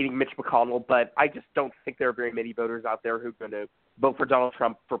reasons for hating Mitch McConnell, but I just don't think there are very many voters out there who are going to vote for Donald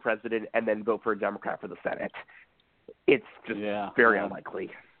Trump for president and then vote for a Democrat for the Senate. It's just very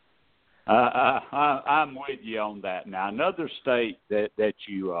unlikely. I'm with you on that. Now, another state that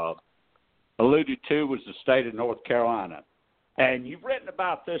you alluded to was the state of North Carolina. And you've written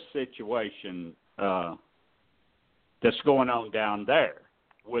about this situation that's going on down there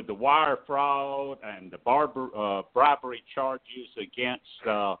with the wire fraud and the bribery charges against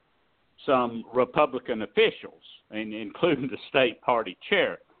some Republican officials, and including the state party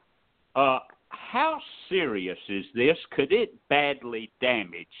chair. How serious is this? Could it badly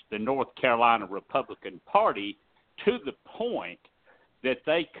damage the North Carolina Republican Party to the point that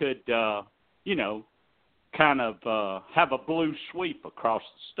they could, kind of have a blue sweep across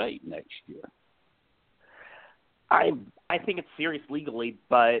the state next year? I think it's serious legally,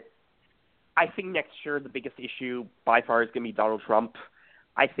 but I think next year the biggest issue by far is going to be Donald Trump.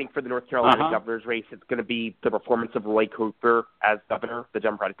 I think for the North Carolina governor's race, it's going to be the performance of Roy Cooper as governor, the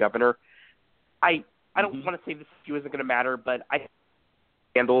Democratic governor. I don't want to say this issue isn't going to matter, but I think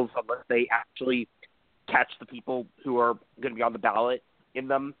scandals, unless they actually catch the people who are going to be on the ballot in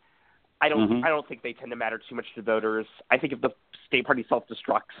them, I don't think they tend to matter too much to voters. I think if the state party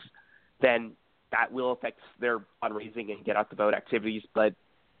self-destructs, then that will affect their fundraising and get out the vote activities. But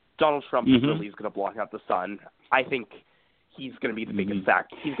Donald Trump really is going to block out the sun. I think he's going to be the biggest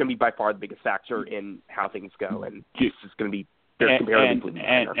factor. He's going to be by far the biggest factor in how things go, and this is going to be comparatively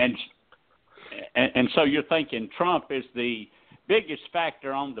minor. And so you're thinking Trump is the biggest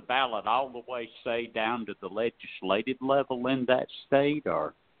factor on the ballot all the way, say, down to the legislative level in that state,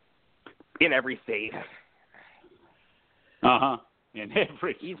 or? In every state. In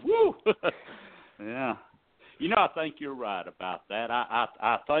every. Woo! Yeah. I think you're right about that.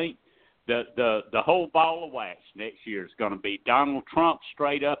 I think the whole ball of wax next year is going to be Donald Trump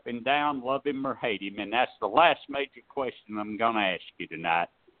straight up and down, love him or hate him, and that's the last major question I'm going to ask you tonight.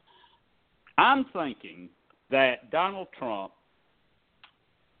 I'm thinking that Donald Trump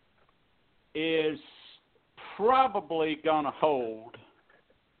is probably going to hold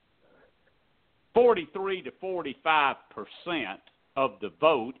 43 to 45% of the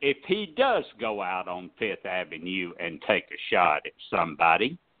vote if he does go out on Fifth Avenue and take a shot at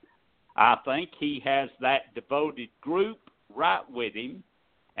somebody. I think he has that devoted group right with him,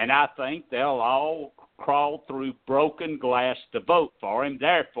 and I think they'll all crawl through broken glass to vote for him.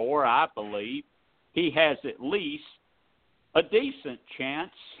 Therefore, I believe he has at least a decent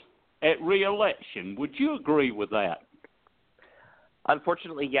chance at re-election. Would you agree with that?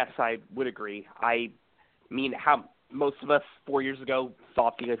 Unfortunately, yes, I would agree. I mean, how most of us 4 years ago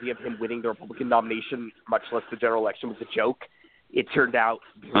thought the idea of him winning the Republican nomination, much less the general election, was a joke. It turned out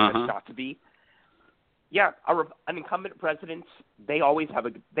very much not to be. Yeah, an incumbent president, they always have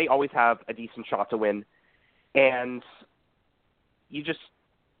a decent shot to win, and you just,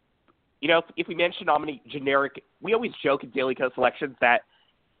 if we manage to nominate generic, we always joke at Daily Kos elections that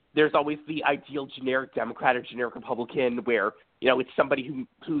there's always the ideal generic Democrat or generic Republican where, it's somebody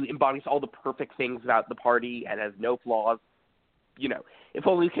who embodies all the perfect things about the party and has no flaws. If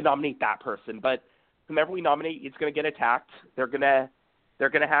only we could nominate that person. But whomever we nominate is going to get attacked. They're going to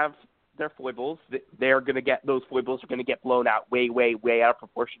have their foibles. Those foibles are going to get blown out way, way, way out of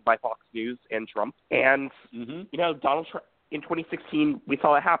proportion by Fox News and Trump. And, Donald Trump, in 2016, we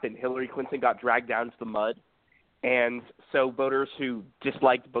saw it happen. Hillary Clinton got dragged down to the mud. And so voters who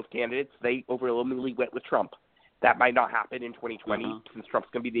disliked both candidates, they overwhelmingly went with Trump. That might not happen in 2020 since Trump's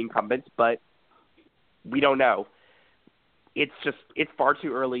going to be the incumbent, but we don't know. It's far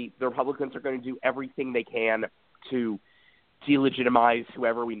too early. The Republicans are going to do everything they can to delegitimize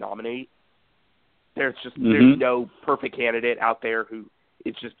whoever we nominate. There's no perfect candidate out there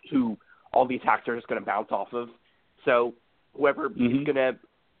who all the attacks are just going to bounce off of. So whoever is going to,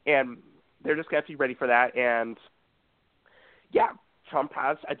 and they're just going to have to be ready for that. And yeah, Trump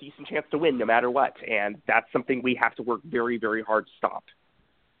has a decent chance to win no matter what. And that's something we have to work very, very hard to stop.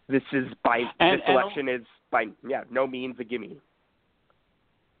 This election is by no means a gimme.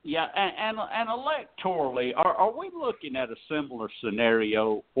 Yeah, and electorally, are we looking at a similar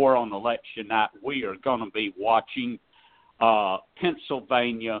scenario where on election night we are going to be watching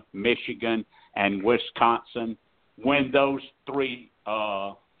Pennsylvania, Michigan, and Wisconsin when those three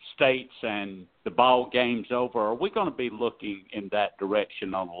states and the ball game's over? Are we going to be looking in that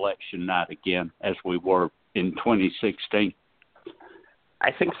direction on election night again as we were in 2016?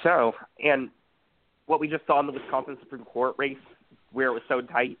 I think so. And what we just saw in the Wisconsin Supreme Court race, where it was so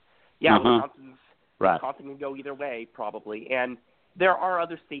tight, Wisconsin can go either way, probably. And there are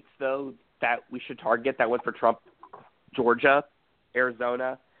other states, though, that we should target that went for Trump: Georgia,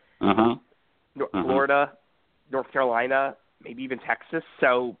 Arizona, Florida, North Carolina, maybe even Texas.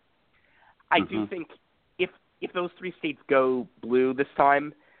 So I do think if those three states go blue this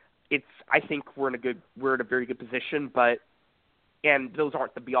time, I think we're in a very good position. And those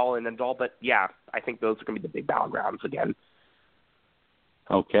aren't the be all and end all, but yeah, I think those are going to be the big battlegrounds again.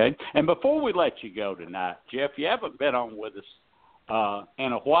 Okay. And before we let you go tonight, Jeff, you haven't been on with us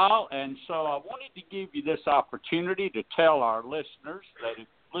in a while, and so I wanted to give you this opportunity to tell our listeners that have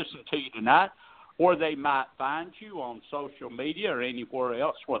listened to you tonight where they might find you on social media or anywhere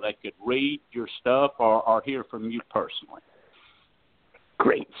else where they could read your stuff or hear from you personally.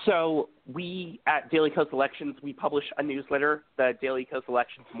 Great. So we at Daily Kos Elections, we publish a newsletter, the Daily Kos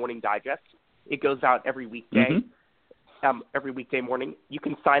Elections Morning Digest. It goes out every weekday, every weekday morning. You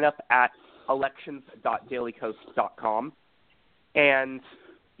can sign up at elections.dailykos.com. And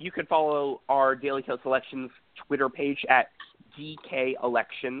you can follow our Daily Kos Elections Twitter page at DK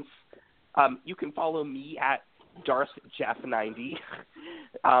Elections. You can follow me at DarthJeff90.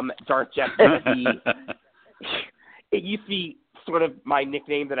 DarthJeff90. It used to be sort of my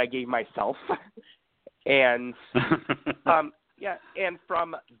nickname that I gave myself. And and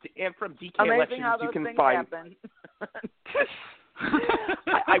from DK Amazing Elections how those you can things find happen.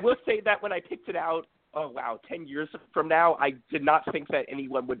 I will say that when I picked it out, 10 years from now, I did not think that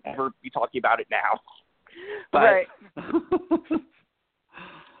anyone would ever be talking about it now. But, right.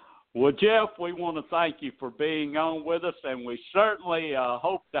 Well, Jeff, we want to thank you for being on with us, and we certainly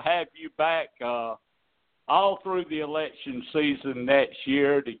hope to have you back all through the election season next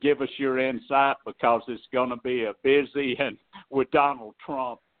year to give us your insight, because it's going to be a busy and with Donald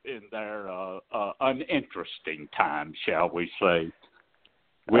Trump in there an interesting time, shall we say.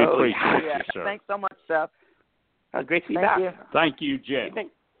 We appreciate you, sir. Thanks so much, Seth. Great to be back. Thank you, Jeff.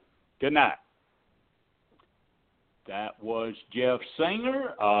 Good night. That was Jeff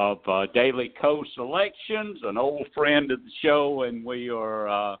Singer of Daily Kos Elections, an old friend of the show, and we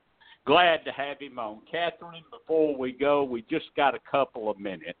are glad to have him on. Catherine, before we go, we just got a couple of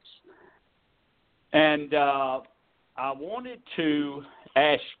minutes. And I wanted to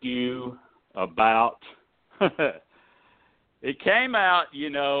ask you about it came out,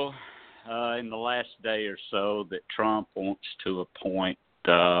 in the last day or so that Trump wants to appoint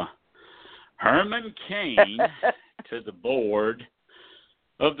Herman Cain to the board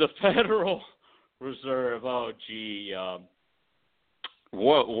of the Federal Reserve. Oh, gee,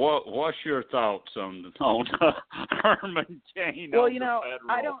 what's your thoughts on Herman Cain? Well,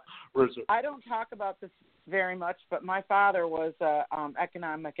 I don't talk about this very much, but my father was an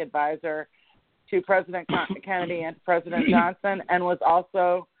economic advisor to President Kennedy and President Johnson, and was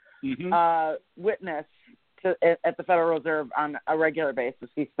also witness at the Federal Reserve on a regular basis.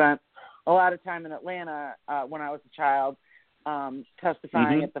 He spent a lot of time in Atlanta when I was a child,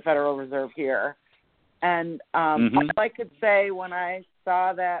 testifying at the Federal Reserve here. And all I could say when I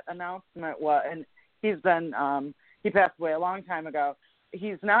saw that announcement was, and he's been he passed away a long time ago.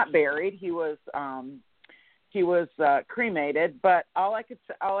 He's not buried. He was cremated. But all I could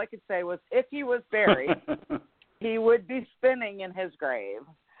say was, if he was buried, he would be spinning in his grave.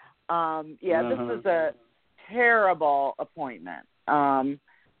 This is a terrible appointment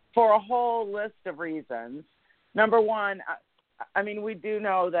for a whole list of reasons. Number one, we do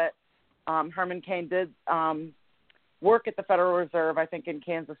know that Herman Cain did work at the Federal Reserve, I think, in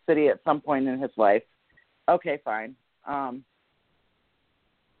Kansas City at some point in his life. Okay, fine.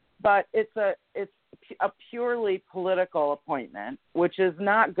 But it's a purely political appointment, which is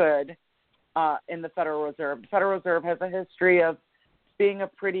not good in the Federal Reserve. The Federal Reserve has a history of being a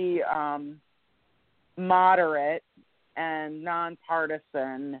pretty moderate and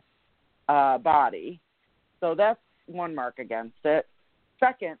nonpartisan body. So that's one mark against it.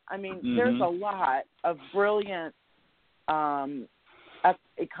 Second, there's a lot of brilliant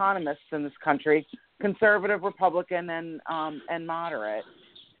economists in this country, conservative, Republican, and moderate.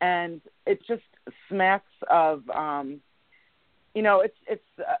 And it just smacks of, it's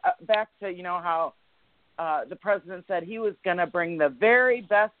back to, how the president said he was going to bring the very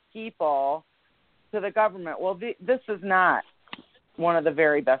best people to the government. Well, this is not one of the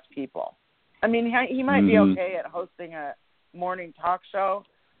very best people. He might be okay at hosting a morning talk show,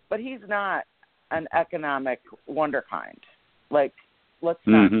 but he's not an economic wonderkind. Let's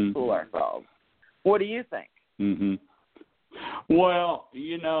not fool ourselves. What do you think? Well,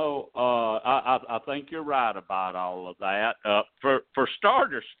 I think you're right about all of that. For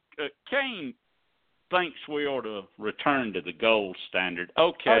starters, Kane thinks we ought to return to the gold standard.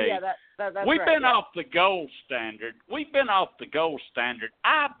 Okay. Oh, yeah, that's We've right, been yeah. off the gold standard.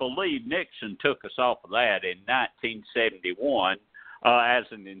 I believe Nixon took us off of that in 1971 as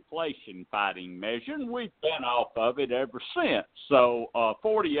an inflation-fighting measure, and we've been off of it ever since. So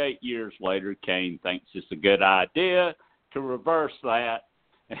 48 years later, Kane thinks it's a good idea to reverse that,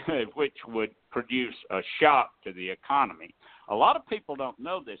 which would produce a shock to the economy. A lot of people don't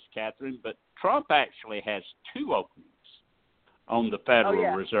know this, Catherine, but Trump actually has 2 openings on the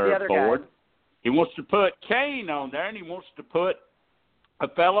Federal Reserve Board. Guy. He wants to put Kane on there, and he wants to put a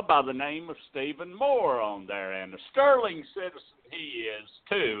fellow by the name of Stephen Moore on there, and a sterling citizen he is,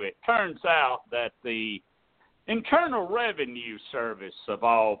 too. It turns out that the Internal Revenue Service, of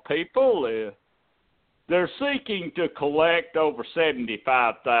all people, they're seeking to collect over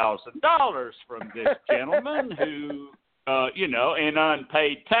 $75,000 from this gentleman who, in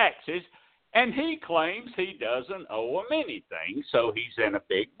unpaid taxes, and he claims he doesn't owe him anything, so he's in a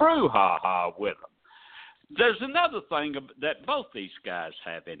big brouhaha with him. There's another thing that both these guys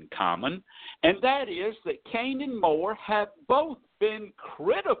have in common, and that is that Kane and Moore have both been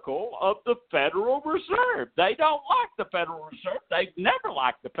critical of the Federal Reserve. They don't like the Federal Reserve. They've never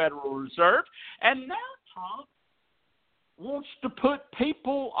liked the Federal Reserve, and now Trump wants to put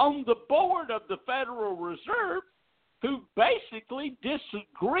people on the board of the Federal Reserve who basically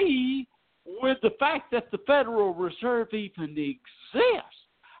disagree with the fact that the Federal Reserve even exists.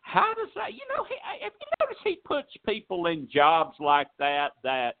 How does that, if you notice he puts people in jobs like that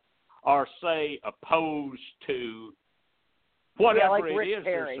are, say, opposed to whatever like it Rick is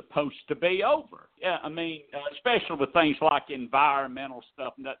Perry. they're supposed to be over. Yeah, I mean, especially with things like environmental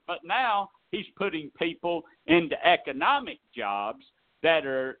stuff. But now he's putting people into economic jobs that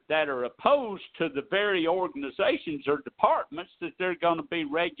are opposed to the very organizations or departments that they're going to be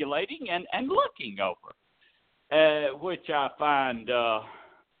regulating and looking over, which I find a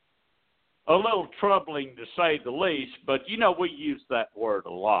little troubling to say the least. But, we use that word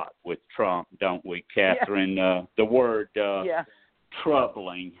a lot with Trump, don't we, Catherine? Yeah. The word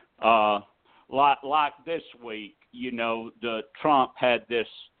troubling. Like this week, the Trump had this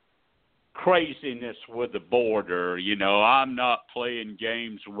craziness with the border. I'm not playing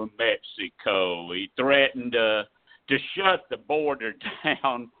games with Mexico. He threatened to shut the border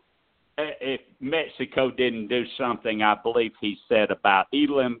down if Mexico didn't do something, I believe he said, about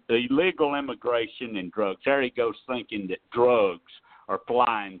illegal immigration and drugs. There he goes thinking that drugs are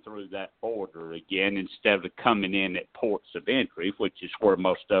flying through that border again instead of coming in at ports of entry, which is where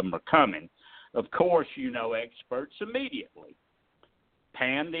most of them are coming. Of course, experts immediately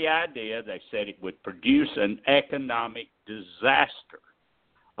panned the idea. They said it would produce an economic disaster.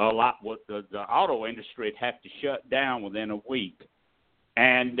 A lot what the auto industry would have to shut down within a week.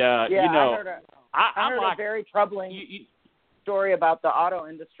 And I heard a very troubling story about the auto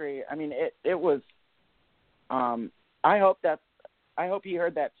industry. I mean, it was. I hope he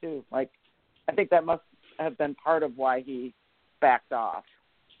heard that too. Like, I think that must have been part of why he backed off.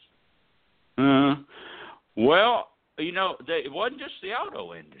 Well, it wasn't just the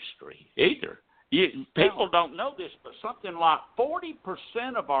auto industry either. People don't know this, but something like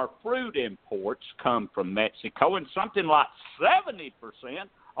 40% of our fruit imports come from Mexico, and something like 70%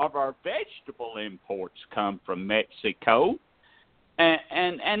 of our vegetable imports come from Mexico.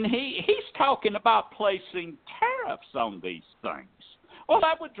 And he's talking about placing tariffs on these things. Well,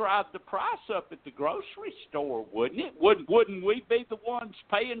 that would drive the price up at the grocery store, wouldn't it? Wouldn't we be the ones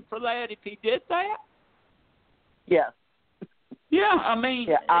paying for that if he did that? Yes. Yeah, I mean,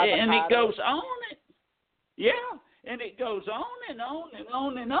 and it goes on. And it goes on and on and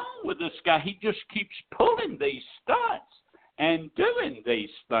on and on with this guy. He just keeps pulling these stunts and doing these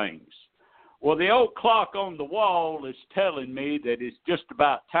things. Well, the old clock on the wall is telling me that it's just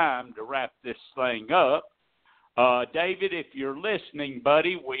about time to wrap this thing up. David, if you're listening,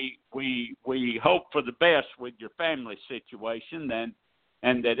 buddy, we hope for the best with your family situation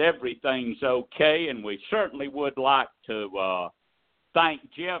and that everything's okay. And we certainly would like to thank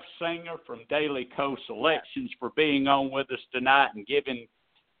Jeff Singer from Daily Kos Elections for being on with us tonight and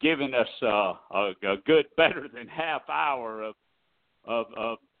giving us a good, better than half hour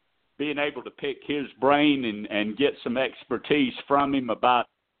of being able to pick his brain and get some expertise from him about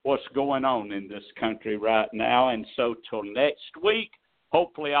what's going on in this country right now. And so till next week,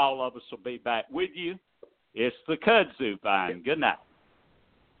 hopefully all of us will be back with you. It's the Kudzu Vine. Good night.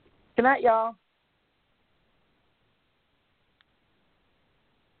 Good night, y'all.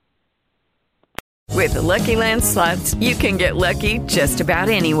 With the Lucky Land Slots, you can get lucky just about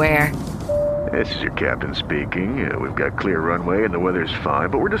anywhere. This is your captain speaking. We've got clear runway and the weather's fine,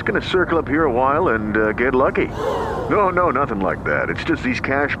 but we're just going to circle up here a while and get lucky. No, nothing like that. It's just these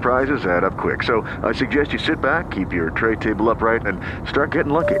cash prizes add up quick. So I suggest you sit back, keep your tray table upright, and start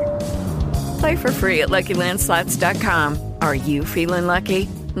getting lucky. Play for free at LuckyLandSlots.com. Are you feeling lucky?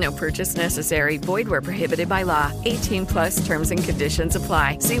 No purchase necessary. Void where prohibited by law. 18+ terms and conditions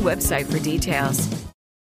apply. See website for details.